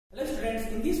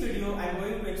students, in this video I am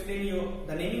going to explain you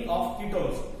the naming of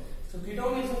ketones. So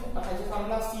ketone has a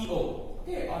formula CO,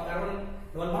 okay, or carbon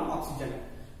double bond oxygen.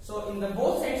 So in the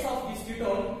both sides of this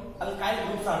ketone, alkyl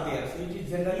groups are there. So it is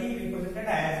generally represented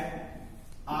as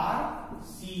R,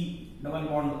 C, double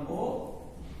bond O,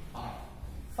 R.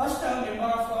 First member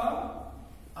of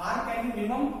R can be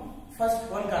minimum first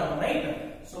one carbon,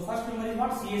 right? So first member is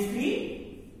what? CH3,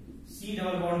 C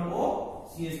double bond O,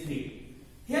 CH3.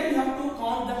 Here we have to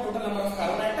count the total number of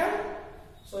carbon atoms.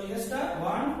 So just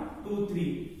 1, 2,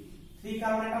 3. 3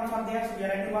 carbon atoms are there. So we are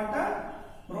writing what?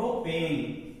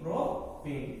 Propane.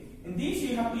 Propane. In this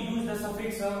you have to use the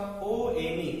suffix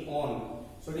ONE, on.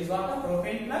 So this is what?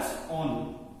 Propane plus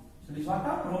on. So this is what?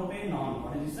 Propanone.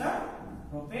 What is this?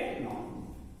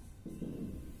 Propanone.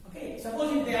 Okay.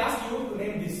 Suppose if they ask you to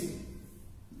name this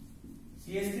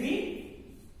CH3,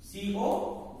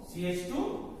 CO, CH2,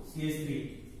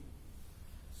 CH3.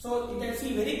 So you can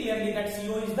see very clearly that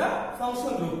CO is the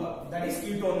functional group, that is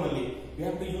ketone only. We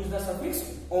have to use the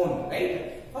suffix on,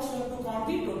 right? First we have to count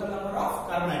the total number of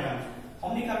carbon atoms. How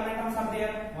many carbon atoms are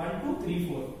there? 1, 2, 3,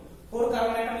 4. 4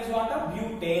 carbon atom is what?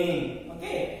 Butane.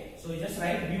 Okay. So you just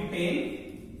write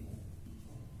butane.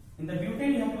 In the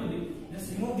butane you have to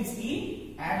just remove this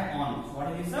E, add on. So what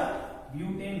is this?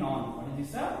 Butanone. What is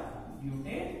this?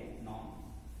 Butanone.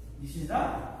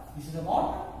 This is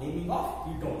about naming of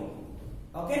ketone.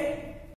 Okay.